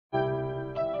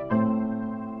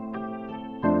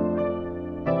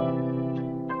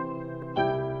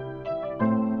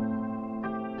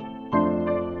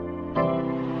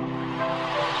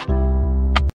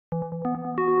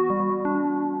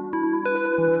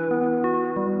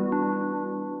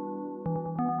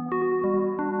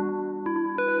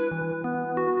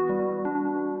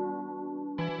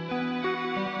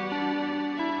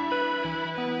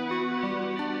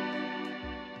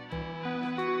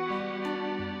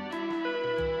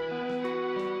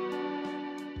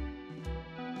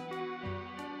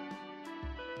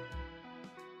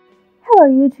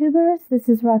Hello YouTubers, this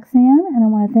is Roxanne and I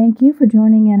want to thank you for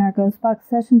joining in our Ghost Box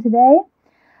session today.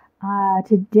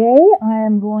 Today I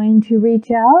am going to reach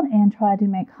out and try to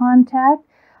make contact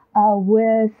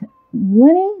with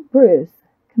Lenny Bruce,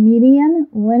 comedian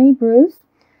Lenny Bruce,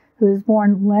 who was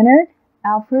born Leonard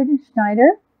Alfred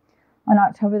Schneider on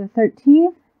October the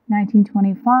 13th,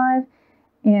 1925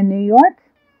 in New York.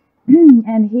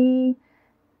 And he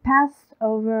passed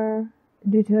over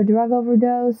due to a drug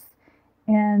overdose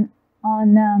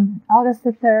on August the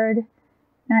 3rd,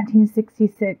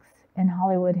 1966 in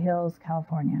Hollywood Hills,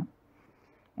 California.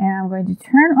 And I'm going to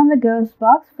turn on the ghost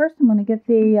box. First, I'm going to get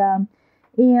the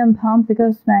EM pump, the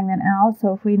ghost magnet out,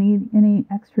 so if we need any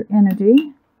extra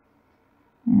energy.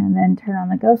 And then turn on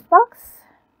the ghost box.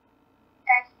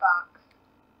 Xbox.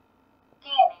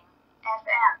 Scanning.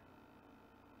 FM.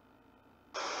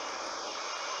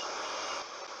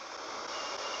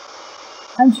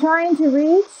 I'm trying to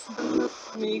reach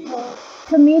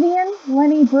comedian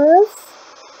Lenny Bruce.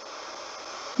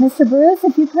 Mr. Bruce,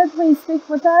 if you could please speak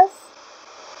with us.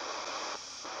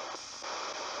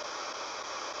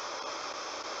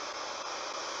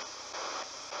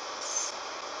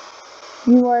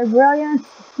 You are a brilliant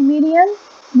comedian.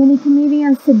 Many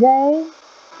comedians today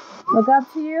look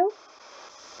up to you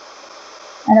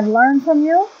and have learned from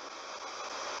you.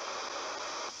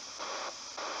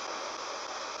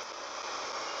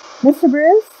 Mr.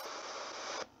 Bruce,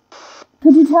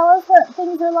 could you tell us what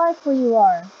things are like where you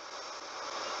are?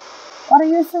 What are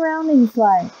your surroundings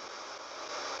like?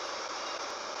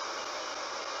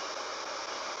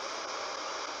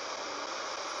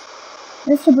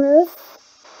 Mr. Bruce,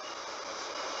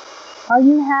 are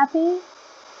you happy?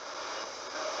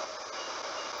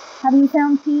 Have you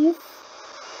found peace?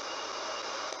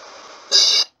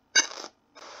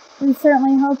 We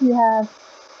certainly hope you have.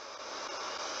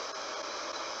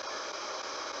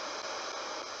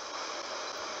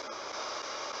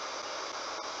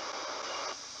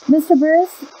 Mr.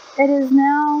 Bruce, it is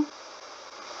now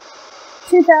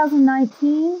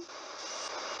 2019.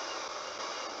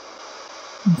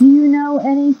 Do you know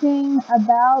anything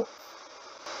about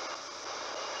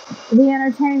the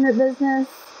entertainment business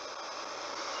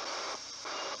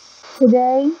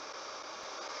today?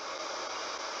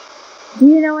 Do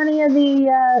you know any of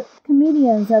the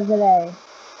comedians of the day?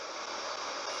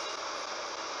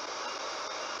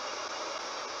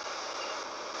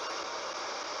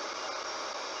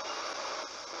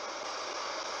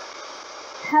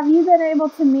 Have you been able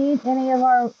to meet any of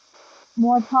our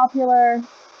more popular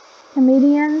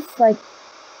comedians like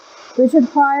Richard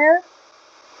Pryor,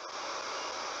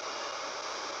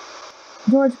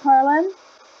 George Carlin,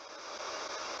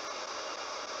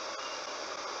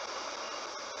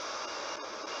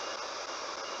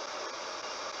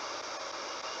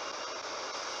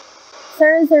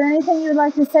 Sir, is there anything you'd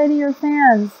like to say to your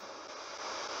fans?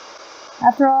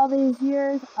 After all these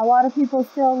years, a lot of people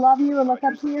still love you and look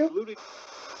up to you.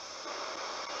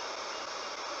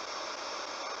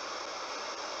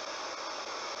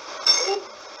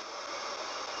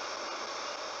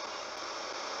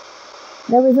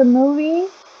 There was a movie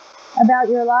about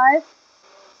your life.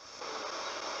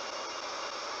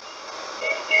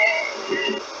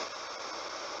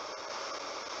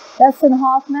 Dustin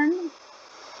Hoffman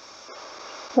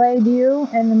played you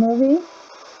in the movie.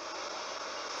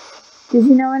 Did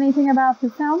you know anything about the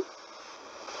film?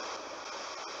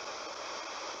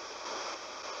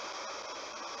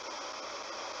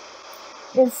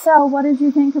 If so, what did you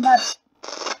think about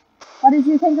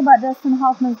Dustin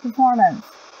Hoffman's performance?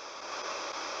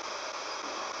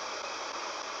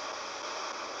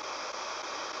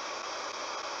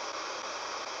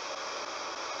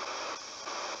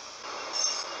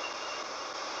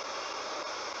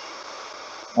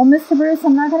 Well, Mr. Bruce,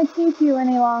 I'm not going to keep you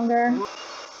any longer.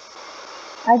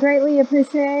 I greatly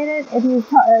appreciate it if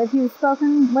you've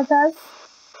spoken with us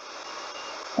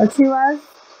or to us.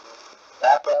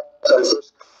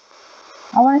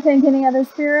 I want to thank any other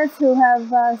spirits who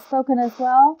have spoken as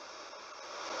well.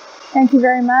 Thank you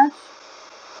very much.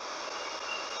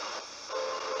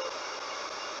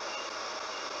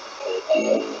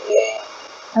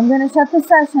 I'm going to shut the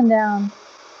session down.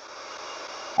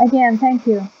 Again, thank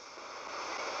you.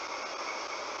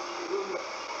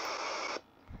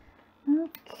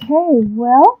 Okay,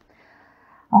 well,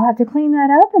 I'll have to clean that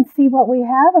up and see what we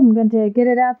have. I'm going to get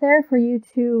it out there for you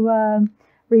to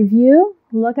review,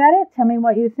 look at it, tell me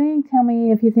what you think, tell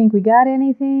me if you think we got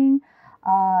anything,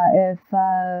 if,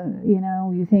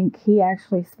 you think he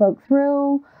actually spoke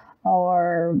through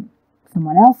or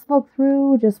someone else spoke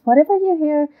through, just whatever you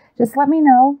hear, just let me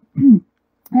know.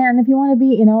 And if you want to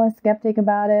be, a skeptic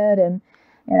about it and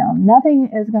Nothing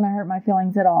is going to hurt my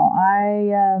feelings at all.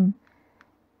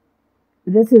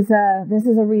 This is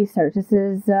a research. This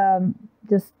is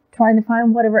just trying to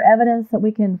find whatever evidence that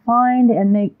we can find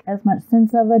and make as much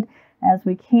sense of it as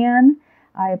we can.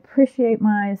 I appreciate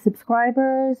my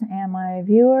subscribers and my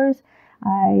viewers.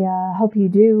 I hope you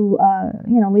do,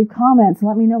 leave comments.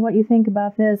 Let me know what you think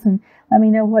about this, and let me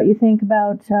know what you think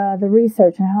about the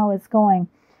research and how it's going.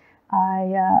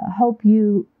 I hope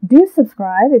you do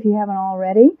subscribe if you haven't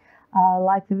already.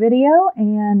 Like the video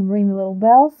and ring the little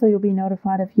bell so you'll be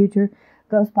notified of future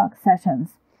Ghost Box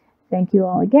sessions. Thank you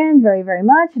all again very, very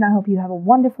much, and I hope you have a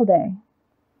wonderful day.